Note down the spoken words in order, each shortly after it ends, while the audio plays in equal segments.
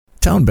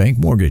Town Bank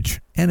Mortgage,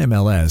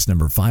 NMLS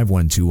number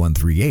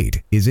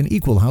 512138, is an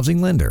equal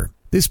housing lender.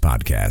 This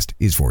podcast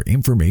is for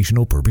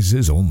informational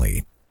purposes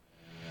only.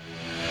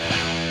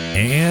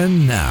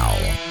 And now,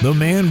 the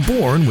man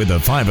born with a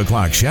 5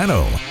 o'clock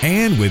shadow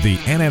and with the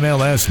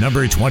NMLS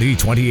number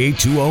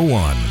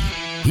 2028-201.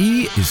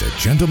 He is a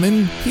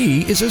gentleman.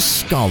 He is a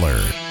scholar.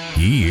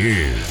 He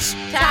is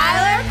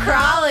Tyler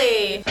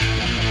Crawley.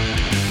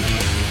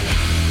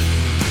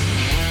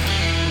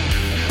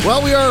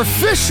 Well, we are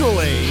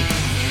officially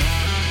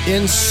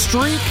in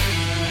streak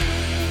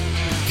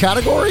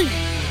category.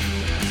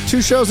 2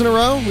 shows in a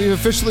row. We've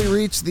officially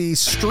reached the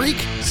streak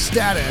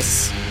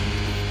status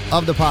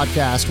of the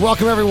podcast.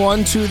 Welcome,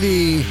 everyone, to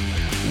the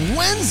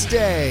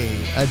Wednesday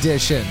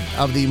edition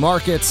of the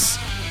Markets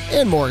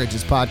and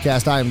Mortgages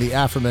podcast. I am the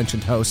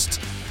aforementioned host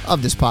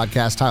of this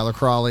podcast, Tyler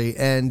Crawley.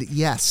 And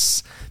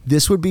yes,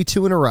 this would be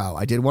 2 in a row.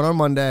 I did one on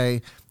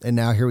Monday, and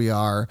now here we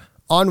are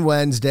on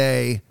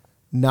Wednesday,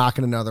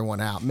 knocking another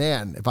one out.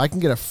 Man, if I can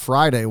get a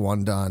Friday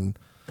one done,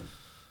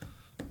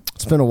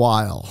 it's been a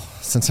while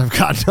since I've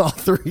gotten all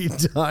 3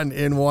 done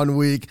in 1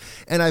 week,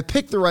 and I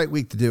picked the right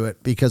week to do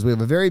it because we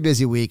have a very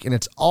busy week, and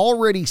it's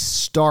already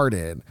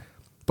started,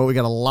 but we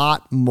got a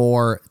lot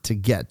more to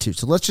get to.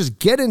 So let's just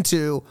get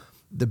into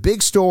the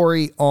big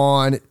story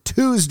on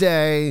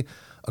Tuesday.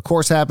 Of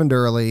course, happened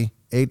early,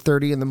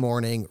 8:30 in the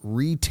morning.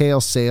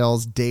 Retail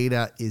sales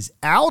data is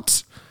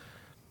out,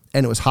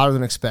 and it was hotter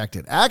than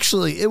expected.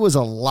 Actually, it was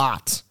a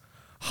lot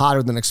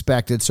hotter than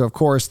expected. So, of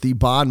course, the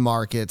bond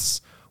markets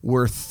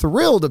were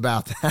thrilled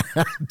about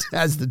that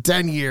as the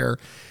 10-year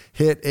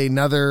hit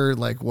another,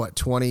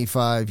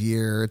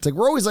 25-year. It's like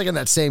we're always in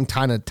that same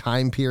kind of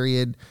time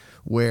period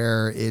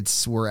where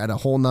we're at a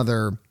whole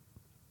nother,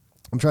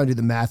 I'm trying to do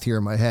the math here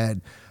in my head,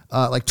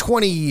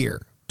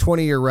 20-year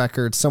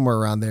record, somewhere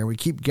around there. We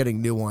keep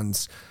getting new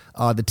ones.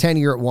 The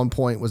 10-year at one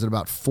point was at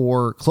about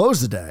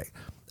closed the day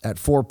at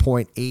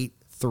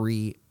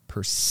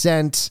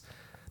 4.83%.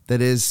 That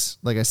is,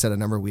 like I said, a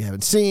number we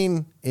haven't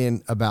seen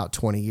in about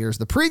 20 years.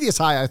 The previous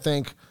high, I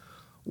think,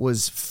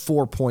 was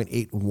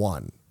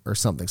 4.81 or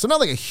something. So not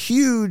like a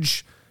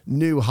huge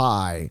new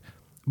high,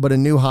 but a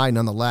new high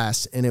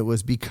nonetheless. And it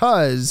was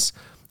because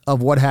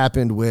of what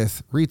happened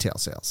with retail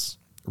sales.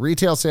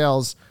 Retail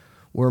sales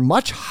were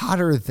much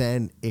hotter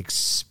than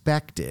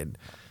expected.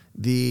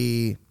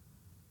 Let's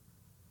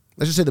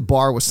just say the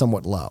bar was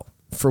somewhat low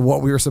for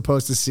what we were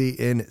supposed to see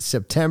in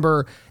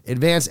September.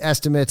 Advanced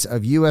estimates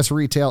of U.S.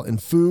 retail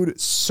and food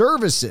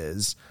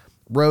services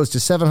rose to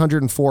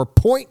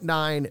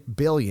 $704.9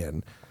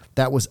 billion.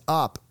 That was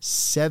up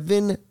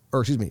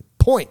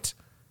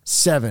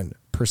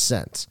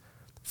 0.7%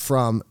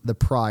 from the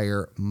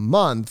prior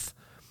month,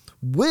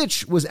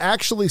 which was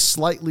actually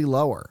slightly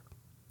lower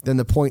than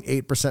the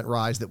 0.8%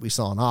 rise that we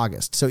saw in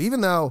August. So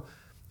even though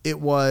it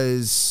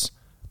was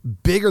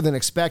bigger than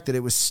expected,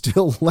 it was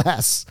still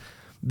less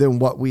than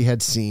what we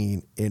had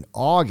seen in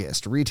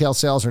August. Retail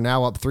sales are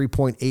now up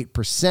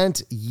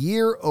 3.8%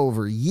 year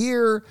over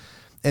year,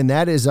 and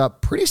that is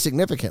up pretty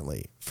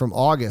significantly from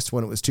August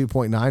when it was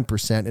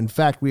 2.9%. In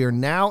fact, we are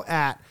now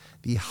at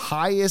the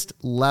highest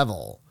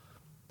level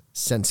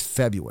since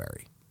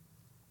February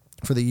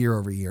for the year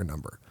over year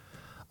number.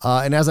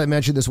 And as I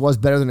mentioned, this was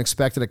better than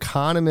expected.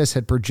 Economists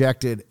had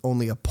projected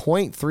only a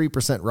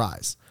 0.3%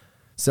 rise.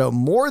 So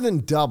more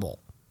than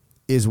double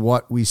is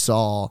what we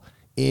saw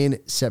in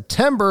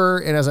September.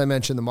 And as I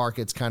mentioned, the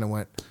markets kind of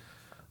went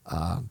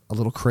a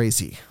little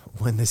crazy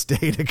when this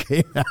data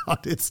came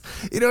out. It's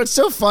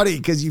so funny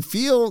because you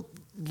feel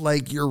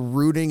like you're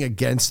rooting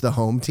against the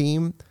home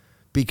team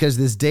because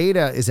this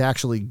data is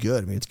actually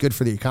good. I mean, it's good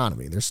for the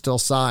economy. There's still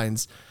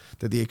signs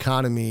that the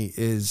economy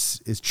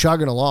is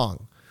chugging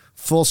along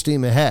full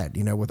steam ahead,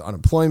 with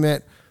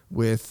unemployment,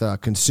 with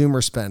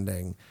consumer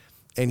spending.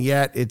 And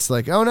yet it's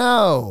like, oh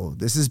no,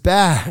 this is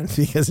bad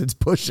because it's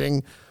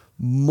pushing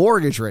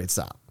mortgage rates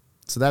up.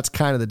 So that's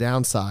kind of the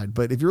downside.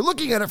 But if you're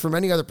looking at it from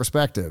any other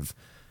perspective,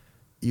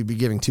 you'd be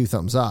giving 2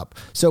 thumbs up.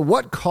 So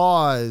what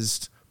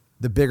caused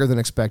the bigger than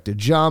expected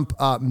jump?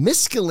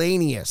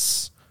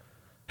 Miscellaneous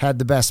had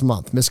the best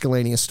month.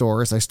 Miscellaneous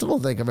stores. I still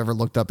don't think I've ever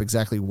looked up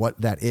exactly what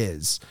that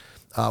is.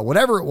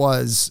 Whatever it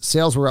was,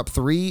 sales were up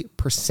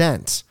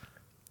 3%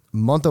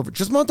 month over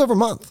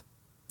month.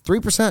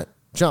 3%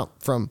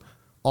 jump from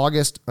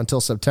August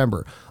until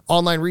September.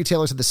 Online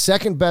retailers had the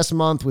second best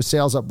month with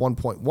sales up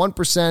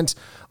 1.1%.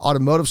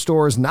 Automotive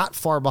stores not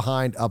far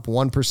behind, up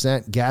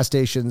 1%. Gas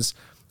stations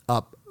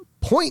up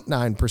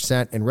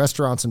 0.9%. And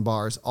restaurants and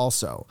bars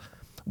also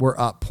were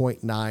up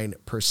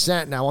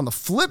 0.9%. Now on the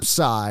flip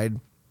side,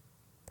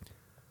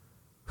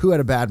 who had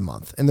a bad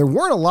month? And there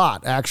weren't a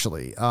lot,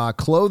 actually.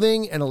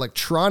 Clothing and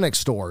electronic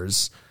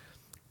stores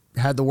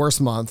had the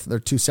worst month. They're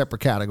 2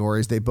 separate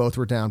categories. They both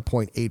were down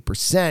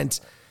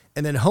 0.8%.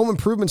 And then home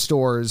improvement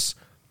stores,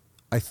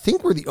 I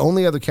think, were the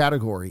only other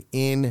category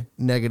in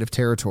negative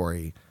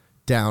territory,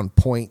 down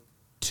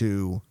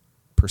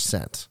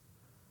 0.2%.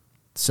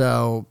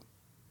 So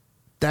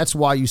that's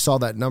why you saw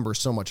that number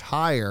so much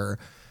higher,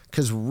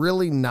 because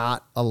really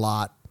not a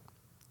lot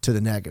to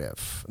the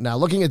negative. Now,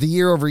 looking at the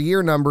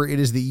year-over-year number, it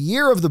is the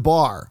year of the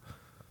bar.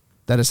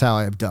 That is how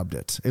I have dubbed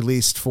it, at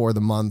least for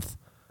the month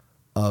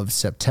of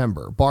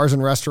September. Bars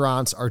and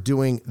restaurants are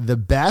doing the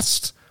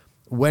best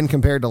when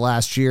compared to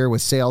last year,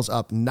 with sales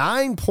up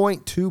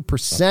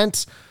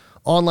 9.2%.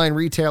 Online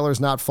retailers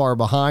not far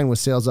behind, with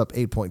sales up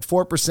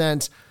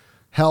 8.4%.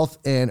 Health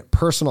and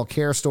personal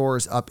care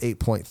stores up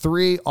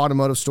 8.3%.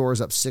 Automotive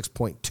stores up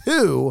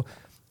 6.2%.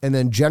 And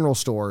then general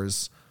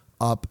stores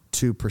up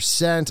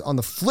 2%. On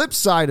the flip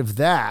side of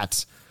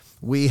that,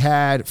 we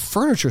had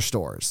furniture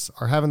stores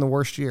are having the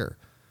worst year.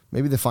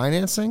 Maybe the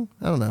financing?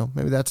 I don't know.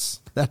 Maybe that's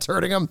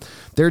hurting them.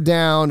 They're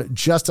down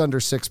just under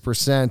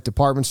 6%.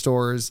 Department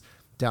stores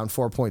down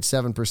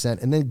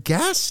 4.7%. And then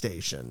gas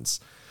stations.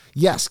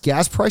 Yes,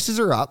 gas prices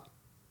are up.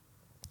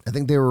 I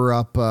think they were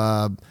up,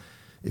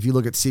 if you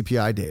look at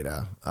CPI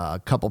data, a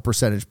couple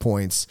percentage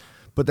points.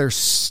 But they're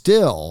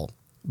still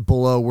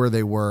below where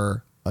they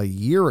were a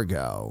year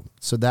ago.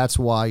 So that's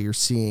why you're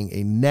seeing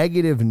a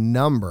negative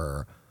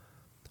number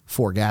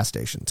for gas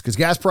stations, because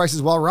gas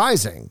prices, while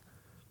rising,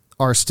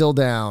 are still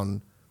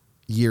down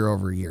year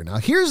over year. Now,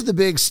 here's the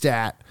big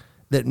stat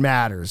that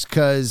matters,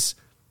 because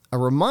a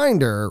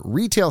reminder,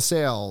 retail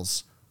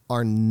sales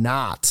are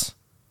not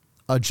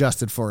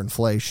adjusted for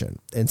inflation.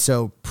 And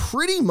so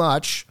pretty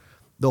much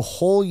the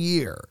whole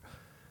year,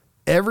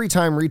 every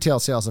time retail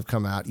sales have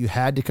come out, you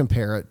had to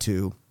compare it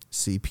to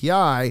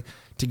CPI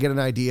to get an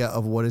idea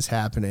of what is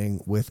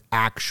happening with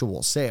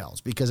actual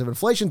sales. Because if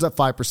inflation's up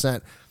 5%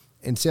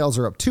 and sales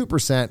are up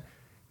 2%,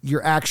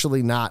 you're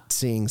actually not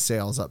seeing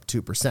sales up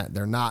 2%.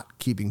 They're not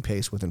keeping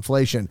pace with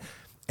inflation.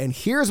 And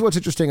here's what's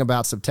interesting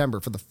about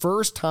September. For the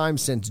first time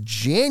since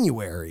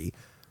January,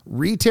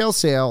 retail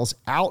sales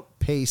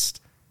outpaced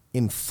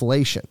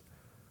inflation.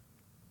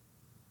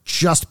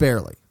 Just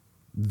barely.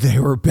 They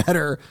were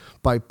better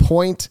by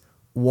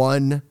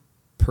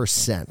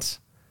 0.1%.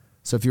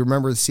 So if you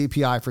remember, the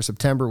CPI for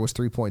September was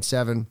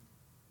 3.7,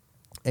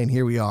 and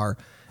here we are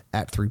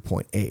at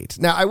 3.8.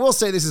 Now, I will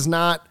say this is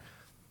not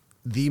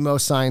the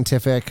most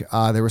scientific.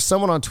 There was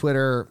someone on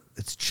Twitter,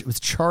 it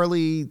was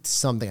Charlie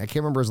something, I can't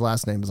remember his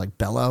last name, it was like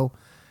Bello,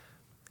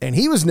 and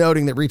he was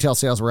noting that retail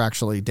sales were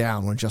actually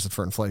down when adjusted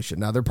for inflation.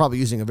 Now, they're probably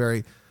using a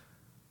very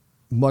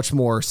much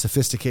more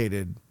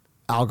sophisticated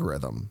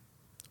algorithm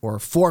or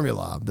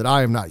formula that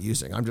I am not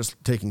using. I'm just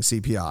taking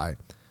CPI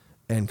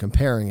and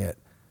comparing it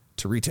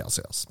to retail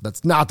sales.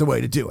 That's not the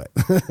way to do it.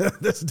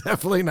 That's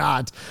definitely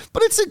not.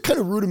 But it's a kind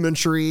of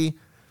rudimentary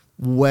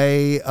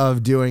way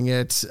of doing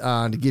it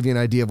to give you an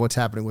idea of what's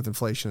happening with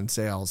inflation and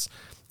sales.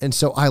 And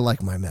so I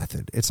like my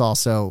method. It's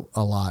also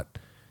a lot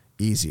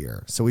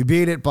easier. So we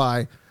beat it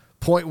by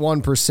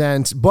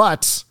 0.1%,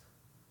 but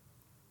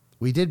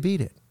we did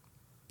beat it.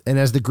 And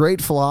as the great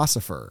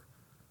philosopher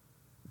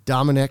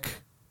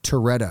Dominic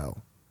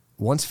Toretto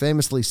once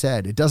famously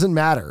said, it doesn't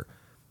matter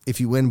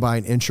if you win by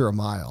an inch or a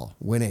mile.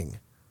 Winning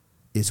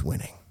is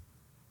winning.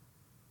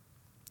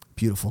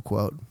 Beautiful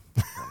quote.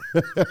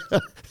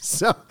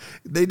 So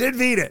they did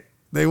beat it.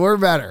 They were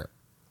better.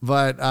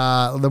 But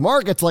the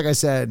markets, like I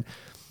said,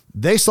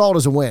 they saw it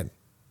as a win,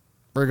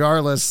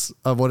 regardless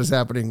of what is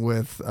happening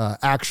with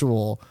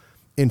actual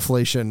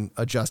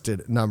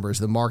inflation-adjusted numbers.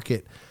 The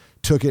market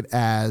took it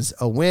as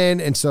a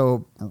win, and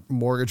so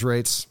mortgage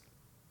rates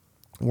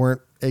weren't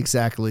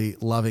exactly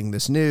loving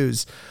this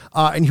news.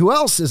 And who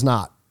else is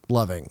not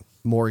loving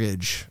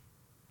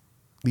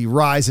the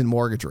rise in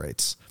mortgage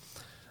rates?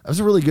 That was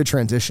a really good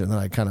transition that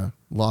I kind of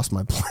lost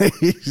my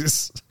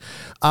place.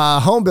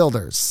 Home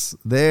builders,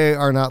 they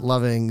are not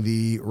loving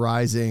the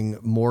rising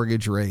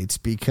mortgage rates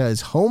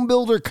because home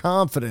builder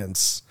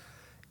confidence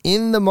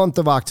in the month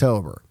of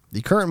October,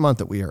 the current month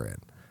that we are in,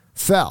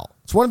 fell.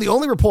 It's one of the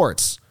only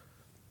reports,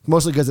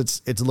 mostly because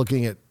it's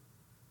looking at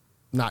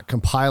not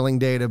compiling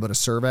data, but a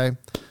survey.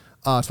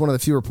 It's one of the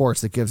few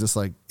reports that gives us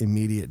like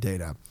immediate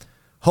data.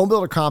 Home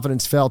builder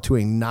confidence fell to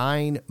a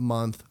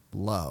 9-month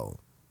low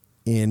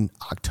in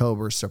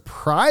October,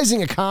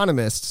 surprising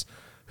economists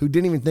who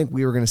didn't even think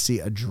we were going to see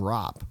a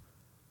drop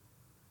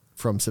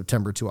from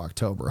September to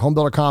October. Home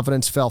builder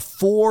confidence fell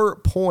 4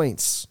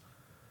 points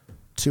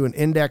to an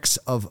index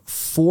of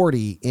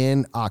 40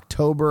 in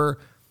October,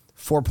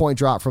 4-point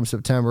drop from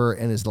September,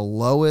 and is the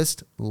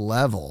lowest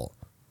level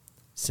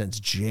since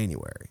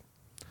January.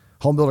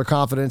 Home builder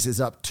confidence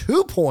is up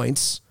 2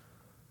 points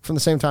from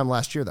the same time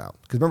last year, though.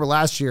 Because remember,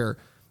 last year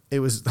it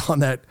was on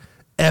that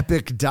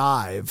epic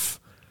dive,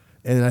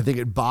 and I think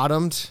it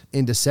bottomed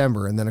in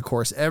December. And then, of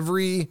course,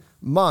 every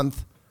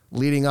month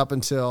leading up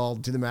until,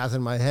 do the math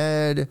in my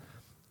head,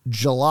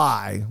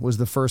 July was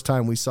the first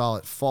time we saw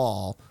it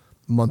fall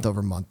month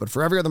over month. But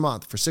for every other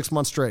month, for 6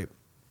 months straight,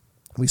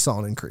 we saw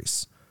an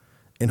increase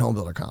in home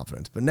builder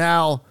confidence. But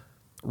now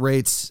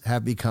rates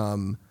have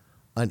become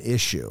an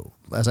issue.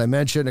 As I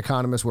mentioned,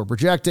 economists were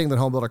projecting that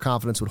home builder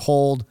confidence would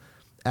hold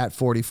at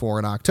 44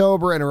 in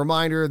October. And a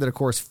reminder that, of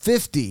course,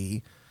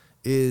 50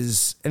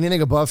 is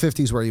anything above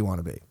 50 is where you want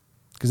to be,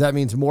 because that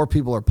means more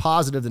people are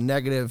positive than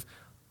negative.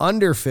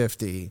 Under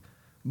 50,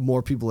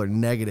 more people are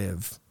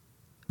negative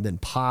than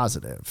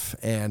positive.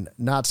 And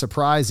not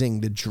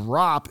surprising, the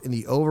drop in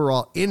the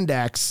overall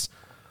index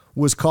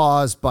was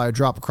caused by a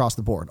drop across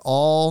the board.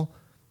 All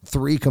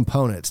three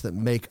components that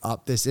make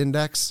up this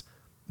index,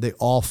 they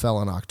all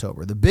fell in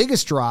October. The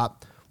biggest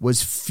drop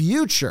was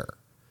future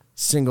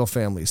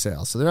single-family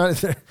sales. So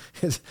they're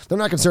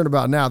not concerned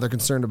about now. They're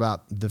concerned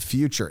about the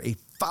future. A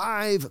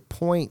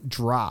 5-point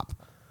drop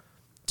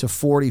to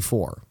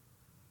 44.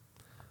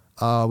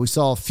 We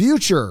saw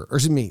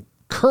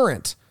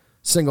current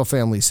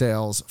single-family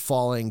sales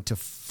falling to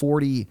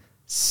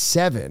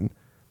 47.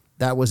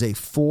 That was a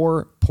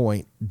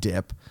 4-point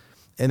dip.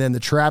 And then the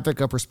traffic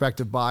of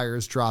prospective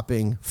buyers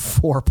dropping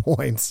 4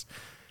 points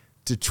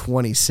to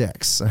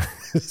 26.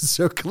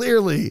 So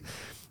clearly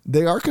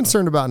they are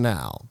concerned about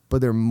now, but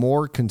they're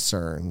more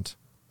concerned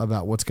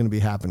about what's going to be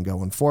happening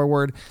going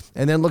forward.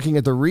 And then looking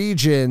at the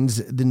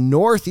regions, the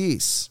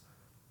Northeast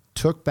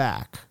took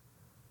back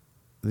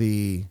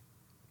the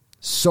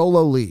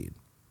solo lead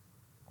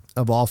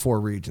of all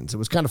four regions. It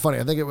was kind of funny.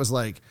 I think it was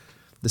like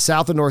the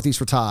South and Northeast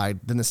were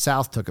tied, then the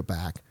South took it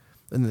back,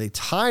 and then they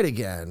tied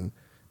again,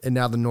 and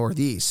now the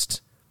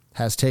Northeast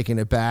has taken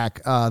it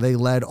back. They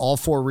led all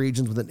four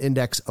regions with an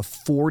index of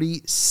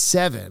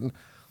 47.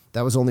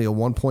 That was only a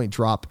 1-point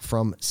drop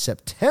from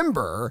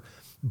September,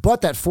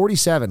 but that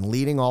 47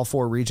 leading all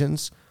four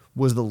regions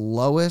was the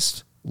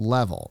lowest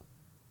level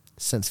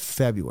since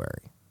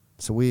February.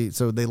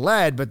 So they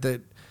led, but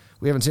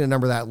we haven't seen a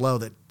number that low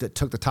that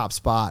took the top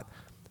spot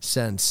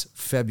since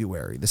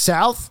February. The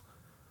South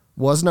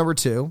was number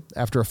 2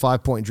 after a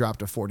 5-point drop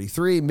to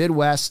 43.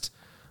 Midwest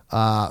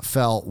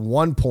fell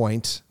 1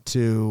 point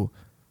to,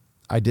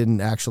 I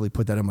didn't actually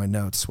put that in my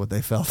notes, what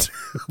they fell to,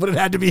 but it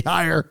had to be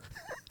higher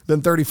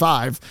than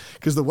 35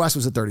 because the West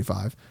was at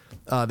 35.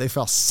 They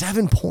fell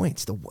 7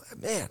 points.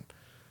 I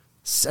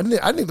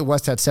think the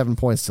West had 7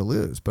 points to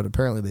lose, but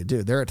apparently they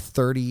do. They're at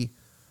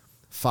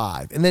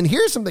 35. And then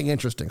here's something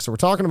interesting. So we're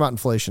talking about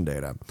inflation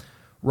data.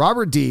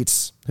 Robert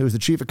Dietz, who is the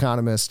chief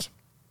economist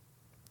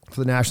for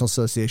the National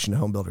Association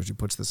of Homebuilders, who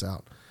puts this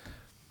out,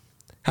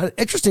 had an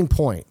interesting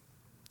point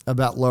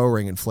about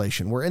lowering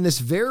inflation. We're in this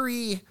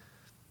very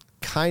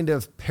kind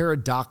of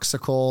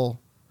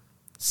paradoxical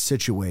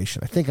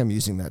situation. I think I'm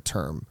using that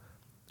term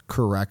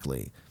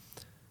correctly.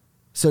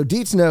 So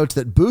Dietz notes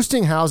that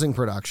boosting housing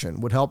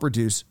production would help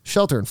reduce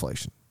shelter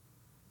inflation,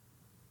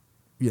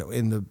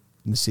 in the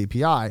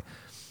CPI,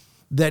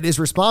 that is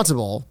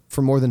responsible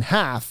for more than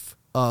half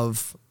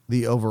of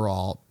the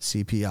overall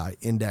CPI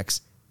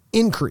index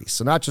increase.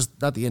 So not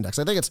the index.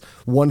 I think it's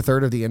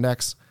 1/3 of the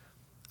index.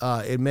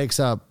 It makes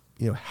up,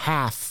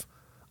 half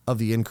of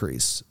the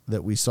increase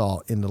that we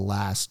saw in the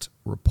last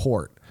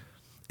report.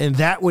 And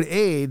that would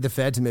aid the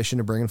Fed's mission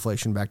to bring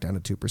inflation back down to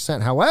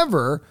 2%.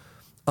 However,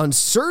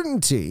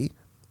 uncertainty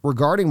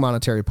regarding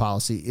monetary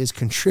policy is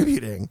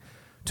contributing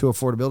to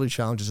affordability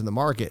challenges in the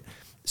market.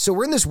 So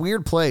we're in this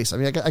weird place. I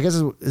mean, I guess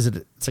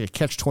it's like a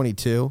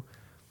catch-22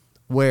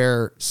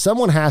 where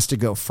someone has to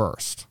go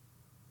first,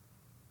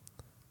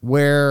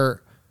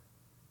 where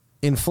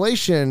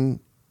inflation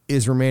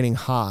is remaining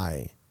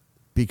high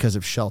because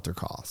of shelter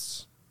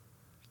costs.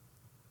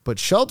 But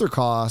shelter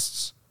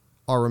costs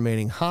are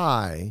remaining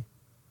high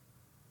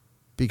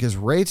because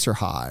rates are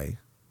high,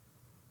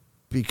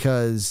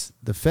 because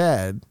the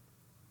Fed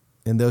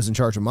and those in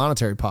charge of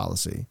monetary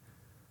policy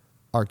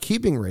are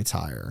keeping rates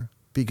higher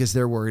because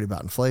they're worried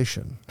about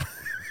inflation.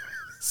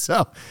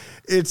 So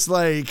it's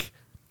like,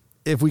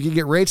 if we could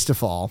get rates to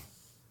fall,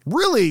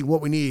 really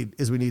what we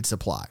need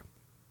supply.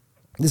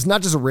 It's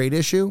not just a rate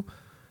issue,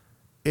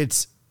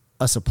 it's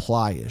a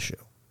supply issue.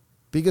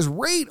 Because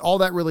rate, all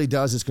that really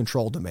does is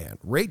control demand.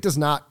 Rate does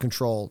not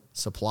control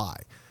supply,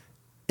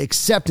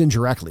 except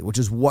indirectly, which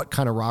is what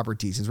kind of Robert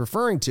Dietz is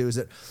referring to, is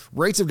that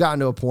rates have gotten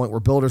to a point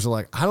where builders are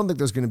like, I don't think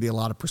there's going to be a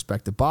lot of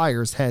prospective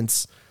buyers,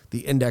 hence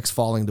the index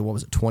falling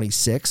to,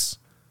 26?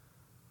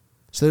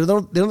 So they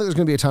don't think there's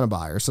going to be a ton of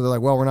buyers. So they're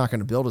like, well, we're not going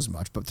to build as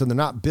much. But so they're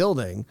not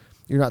building.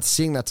 You're not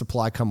seeing that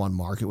supply come on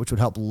market, which would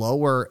help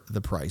lower the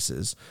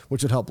prices,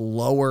 which would help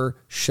lower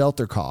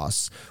shelter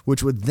costs,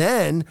 which would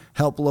then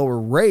help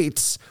lower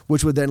rates,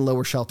 which would then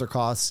lower shelter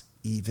costs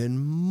even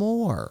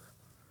more.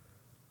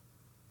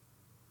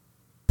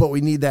 But we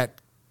need that,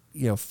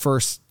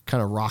 first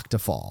kind of rock to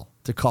fall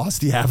to cause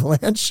the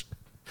avalanche.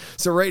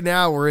 So right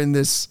now we're in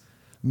this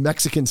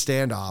Mexican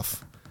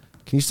standoff.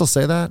 Can you still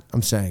say that?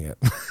 I'm saying it.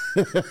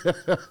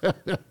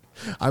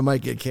 I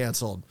might get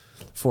canceled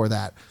for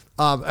that.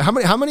 How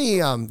many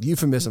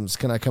euphemisms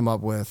can I come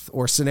up with,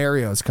 or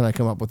scenarios can I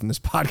come up with in this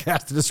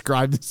podcast to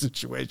describe the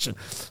situation?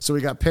 So we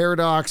got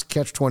paradox,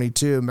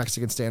 catch-22,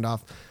 Mexican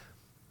standoff.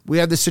 We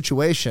have this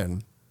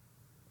situation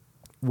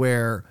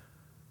where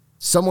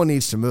someone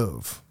needs to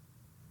move,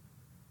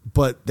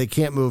 but they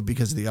can't move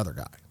because of the other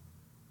guy.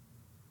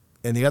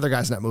 And the other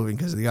guy's not moving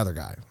because of the other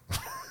guy.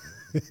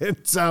 And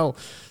so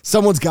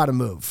someone's got to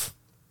move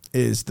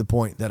is the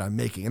point that I'm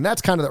making. And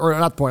that's kind of, or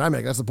not the point I'm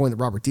making, that's the point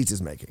that Robert Dietz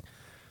is making,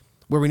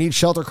 where we need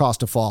shelter costs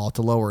to fall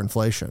to lower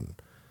inflation.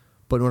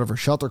 But in order for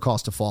shelter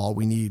costs to fall,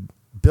 we need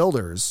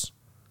builders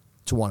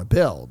to want to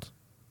build.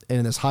 And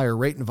in this higher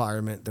rate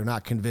environment, they're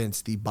not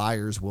convinced the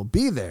buyers will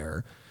be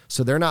there.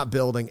 So they're not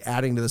building,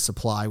 adding to the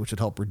supply, which would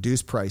help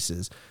reduce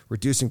prices.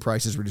 Reducing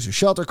prices reduces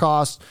shelter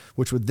costs,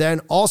 which would then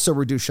also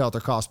reduce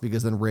shelter costs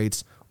because then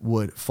rates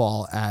would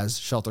fall as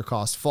shelter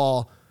costs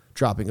fall,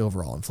 dropping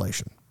overall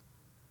inflation.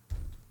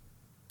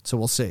 So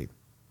we'll see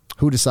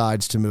who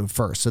decides to move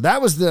first. So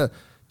that was the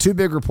two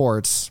big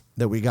reports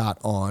that we got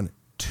on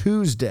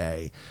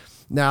Tuesday.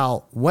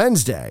 Now,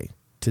 Wednesday,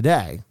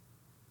 today,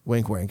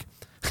 wink, wink,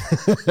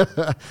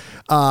 a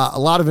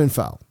lot of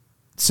info.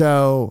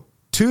 So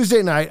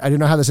Tuesday night, I do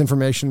not have this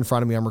information in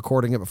front of me. I'm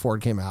recording it before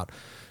it came out.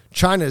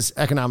 China's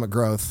economic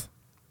growth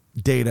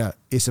data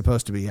is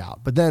supposed to be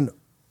out. But then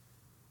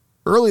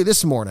early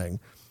this morning,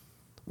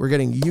 we're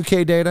getting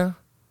UK data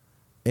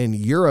and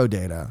Euro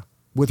data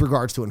with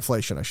regards to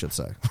inflation, I should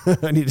say.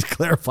 I need to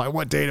clarify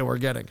what data we're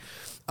getting.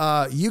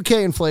 UK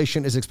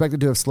inflation is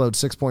expected to have slowed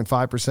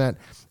 6.5%,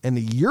 and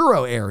the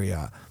Euro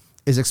area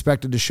is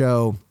expected to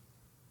show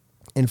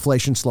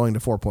inflation slowing to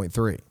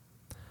 4.3%.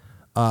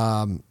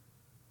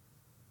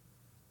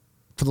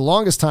 For the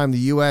longest time, the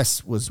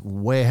U.S. was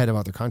way ahead of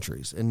other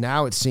countries, and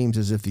now it seems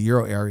as if the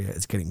Euro area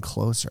is getting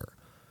closer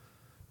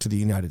to the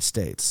United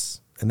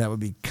States, and that would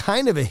be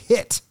kind of a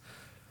hit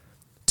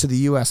to the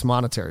U.S.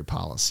 monetary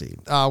policy.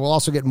 We'll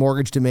also get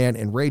mortgage demand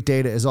and rate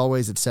data, as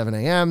always, at 7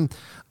 a.m.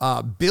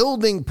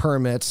 Building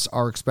permits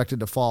are expected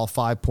to fall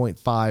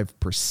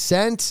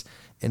 5.5%,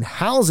 and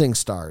housing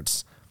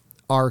starts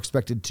are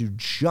expected to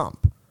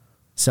jump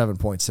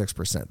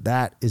 7.6%.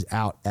 That is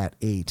out at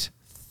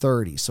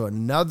 8:30. So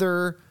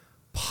another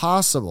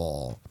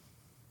possible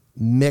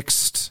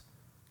mixed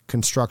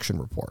construction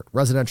report,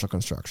 residential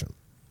construction,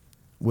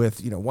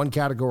 with one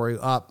category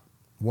up,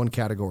 one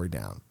category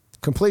down.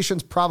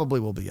 Completions probably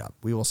will be up.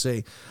 We will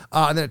see.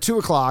 And then at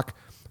 2:00,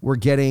 we're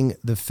getting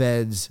the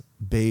Fed's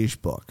beige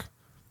book.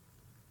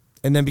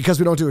 And then because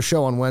we don't do a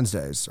show on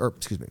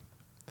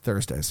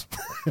Thursdays,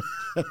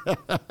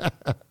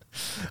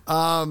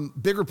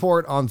 big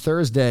report on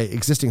Thursday,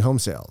 existing home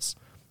sales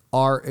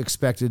are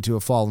expected to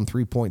have fallen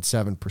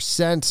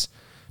 3.7%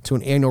 to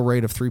an annual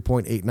rate of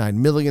 3.89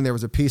 million. There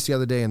was a piece the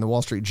other day in the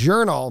Wall Street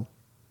Journal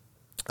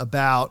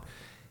about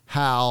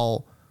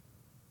how,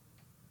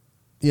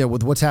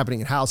 with what's happening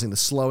in housing, the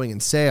slowing in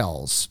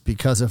sales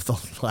because of the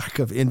lack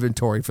of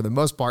inventory for the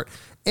most part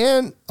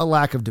and a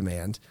lack of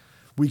demand,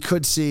 we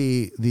could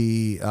see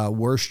the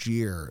worst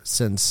year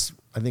since,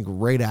 I think,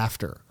 right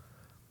after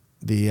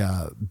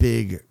the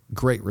big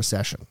Great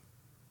Recession.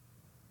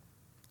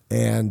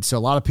 And so a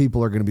lot of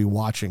people are going to be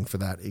watching for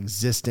that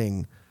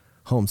existing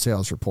home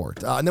sales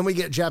report. And then we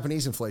get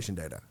Japanese inflation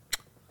data.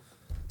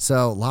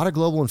 So a lot of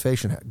global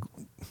inflation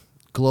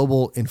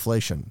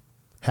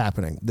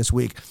happening this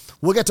week.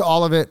 We'll get to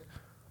all of it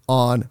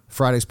on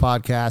Friday's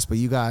podcast, but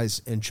you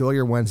guys enjoy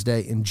your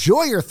Wednesday,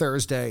 enjoy your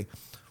Thursday.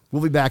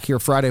 We'll be back here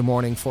Friday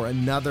morning for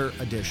another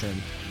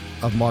edition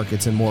of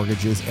Markets and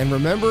Mortgages. And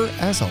remember,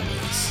 as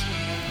always,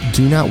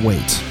 do not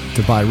wait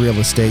to buy real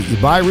estate. You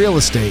buy real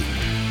estate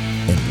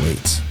and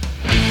wait.